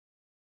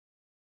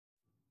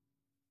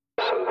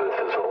So This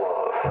Is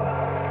Love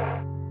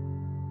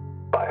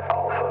by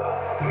Alpha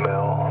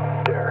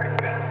Male Derek.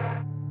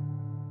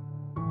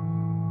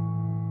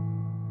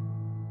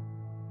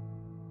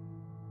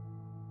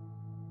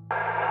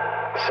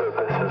 So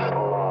this is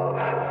love.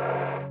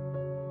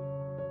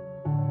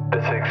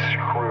 This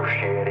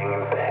excruciating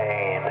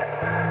pain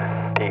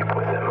deep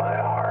within my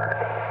heart,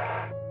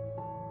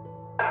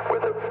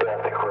 with a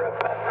death grip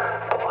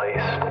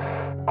placed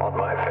on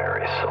my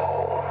very soul.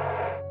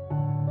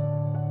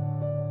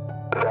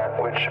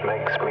 That which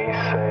makes me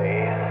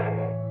say,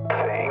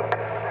 think,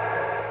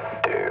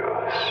 do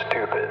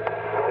stupid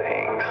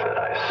things that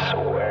I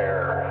swear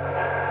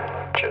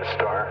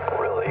just aren't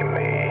really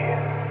me.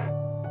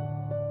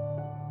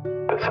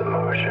 This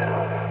emotion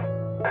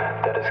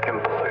that has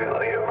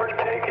completely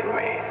overtaken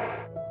me,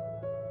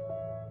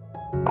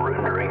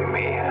 rendering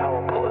me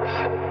helpless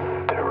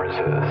to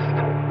resist.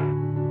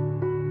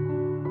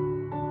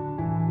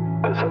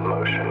 This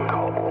emotion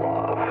called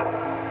love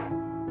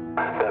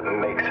that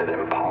makes it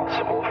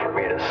impossible for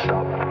me to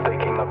stop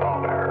thinking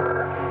about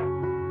her,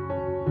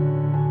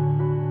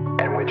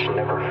 and which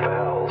never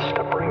fails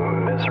to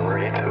bring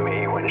misery to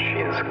me when she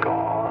is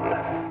gone.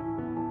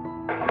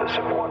 This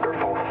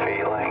wonderful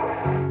feeling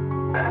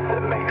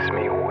that makes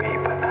me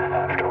weep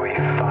after we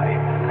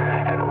fight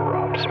and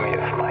robs me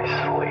of my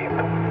sleep,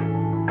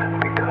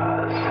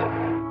 because,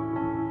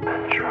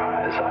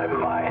 try as I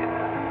might,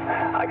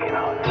 I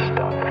cannot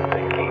stop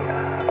thinking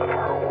of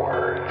her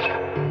words.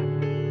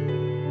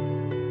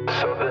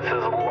 So this is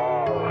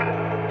love.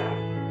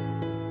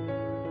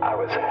 I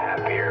was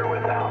happier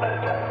without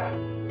it,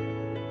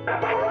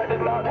 for I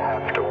did not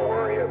have to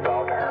worry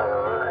about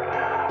her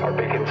or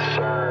be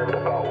concerned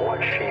about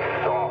what she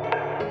thought,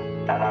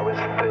 and I was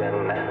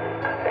then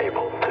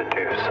able to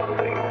do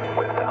something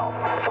without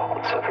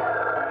thoughts of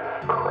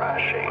her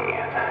crashing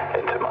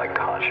into my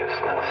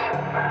consciousness,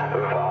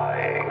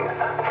 vying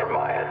for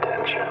my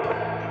attention.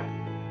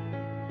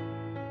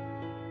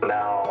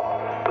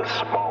 Now, the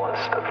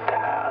smallest of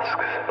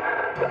tasks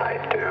that I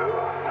do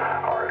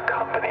are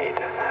accompanied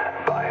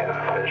by a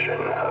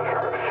vision of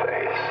her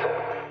face.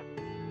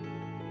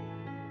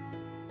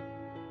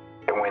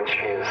 And when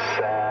she is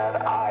sad,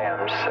 I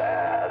am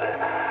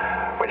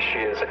sad. When she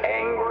is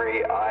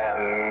angry, I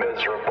am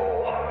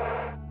miserable.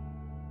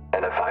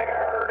 And if I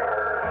hurt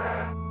her,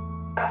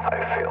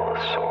 I feel a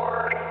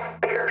sword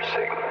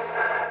piercing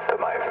to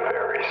my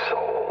very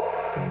soul.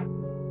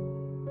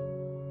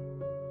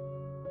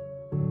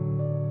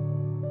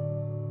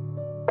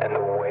 And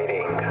the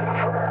waiting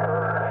for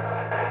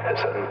her is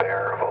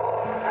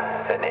unbearable,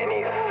 and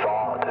any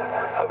thought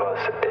of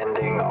us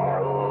ending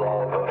our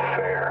love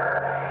affair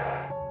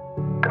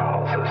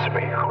causes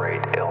me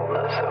great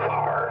illness of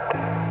heart.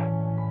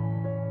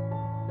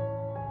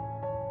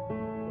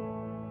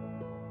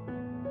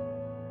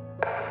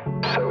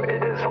 So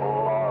it is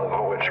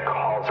love which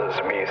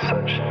causes me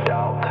such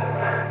doubt,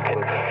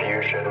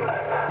 confusion,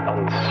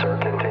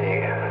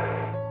 uncertainty.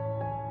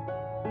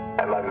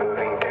 Am I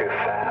moving too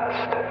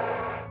fast?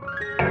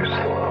 Too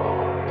slow?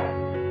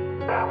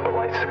 Will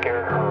I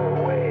scare her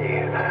away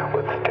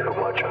with too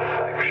much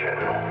affection?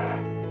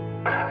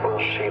 Will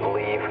she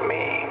leave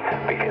me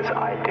because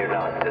I do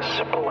not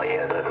display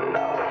it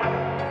enough?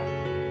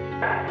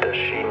 Does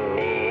she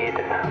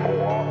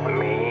want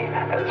me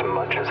as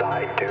much as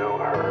I do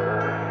her?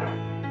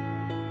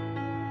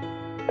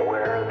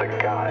 Where are the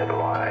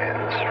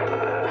guidelines for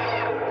this?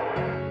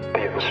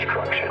 The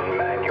instruction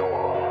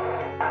manual.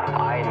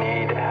 I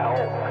need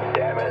help,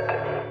 damn it.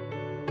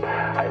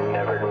 I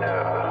never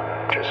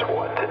know just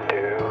what to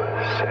do,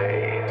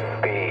 say,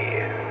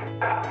 be,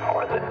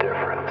 or the